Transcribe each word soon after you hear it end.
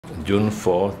June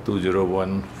 4,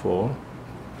 2014,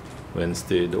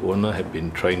 Wednesday, the owner had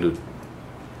been trying to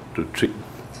treat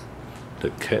the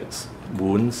cat's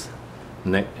wounds,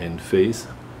 neck and face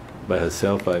by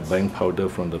herself by buying powder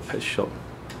from the pet shop,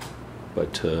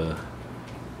 but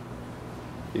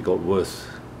it got worse.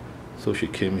 So she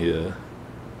came here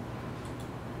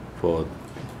for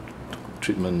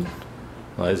treatment.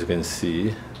 Now, as you can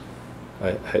see,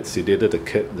 I had sedated the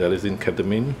cat, dilazine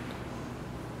ketamine,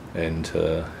 and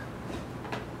the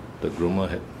groomer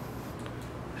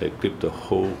had clipped the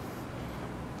whole,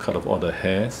 cut off all the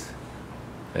hairs,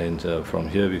 and from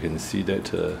here we can see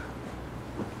that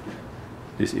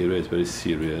this area is very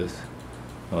serious.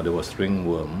 Now, there was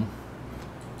ringworm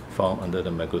found under the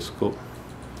microscope.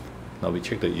 Now we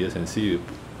check the ears and see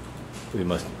we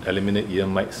must eliminate ear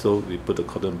mites, so we put the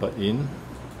cotton bud in,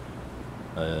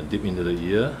 dip into the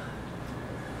ear,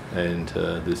 and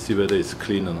to see whether it's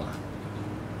clean or not,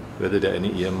 whether there are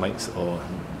any ear mites or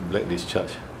black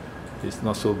discharge. It's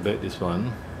not so bad, this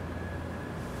one.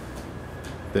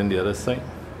 Then the other side,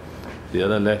 the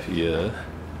other left ear,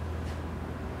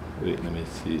 wait, let me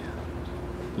see,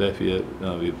 left ear,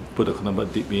 we put the cotton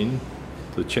bud dip in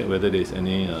to check whether there is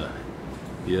any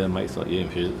ear mites or ear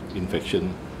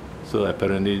infection. So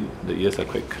apparently the ears are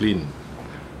quite clean.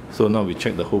 So now we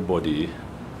check the whole body.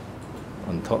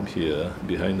 On top here,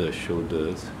 behind the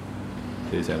shoulders,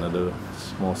 there's another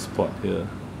small spot here.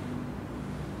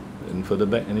 And further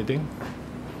back, anything?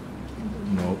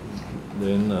 No.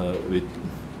 Then we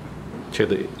check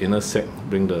the inner sac,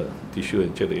 bring the tissue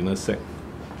and check the inner sac.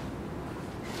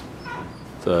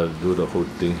 So I'll do the whole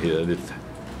thing here. Let's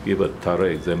give a thorough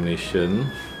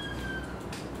examination.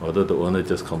 Although the owner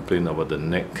just complained about the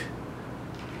neck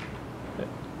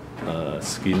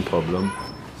skin problem,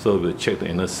 so we'll check the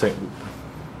inner sac.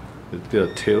 We'll get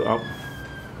a tail up,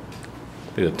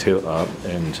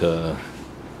 and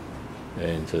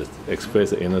express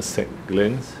the inner sac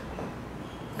glands.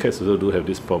 Cats also do have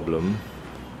this problem.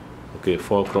 Okay,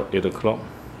 4 o'clock, 8 o'clock.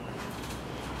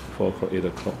 4 o'clock, 8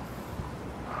 o'clock.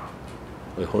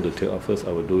 I hold the tail up first.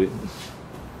 I will do it.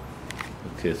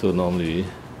 Okay, so normally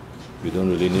we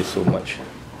don't really need so much.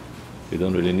 We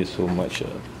don't really need so much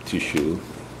tissue.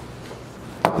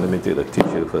 Let me take the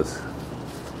tissue first.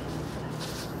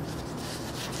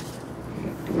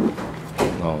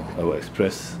 Now I will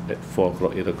express at 4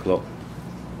 o'clock, 8 o'clock,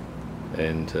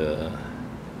 and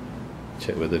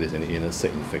check whether there's any inner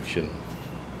sac infection.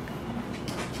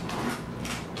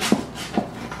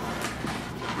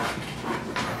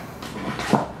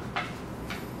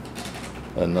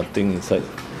 Nothing inside.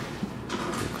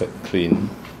 Quite clean.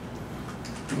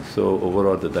 So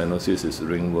overall the diagnosis is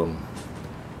ringworm.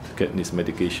 The cat needs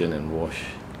medication and wash,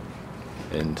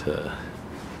 and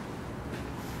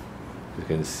you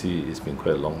can see it's been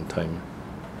quite a long time,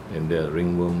 and there are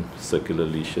ringworm, circular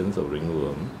lesions of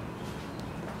ringworm.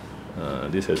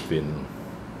 This has been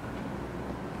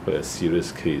quite a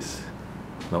serious case.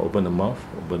 Now open the mouth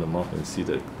and see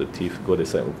the teeth. Go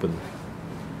this side, open.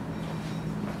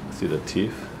 See the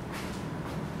teeth.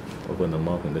 Open the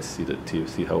mouth and let's see the teeth.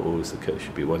 See how old is the cat. It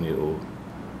should be 1 year old,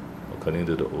 according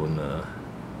to the owner.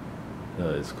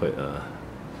 It's quite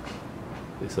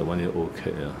it's a 1 year old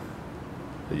cat. Yeah,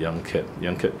 a young cat.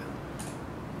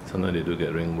 Sometimes they do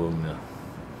get ringworm.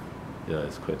 Yeah,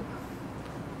 it's quite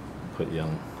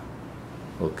young.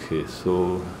 Okay,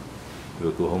 so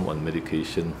we'll go home on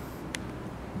medication.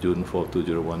 June 4,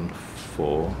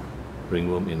 2014,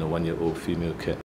 ringworm in a 1 year old female cat.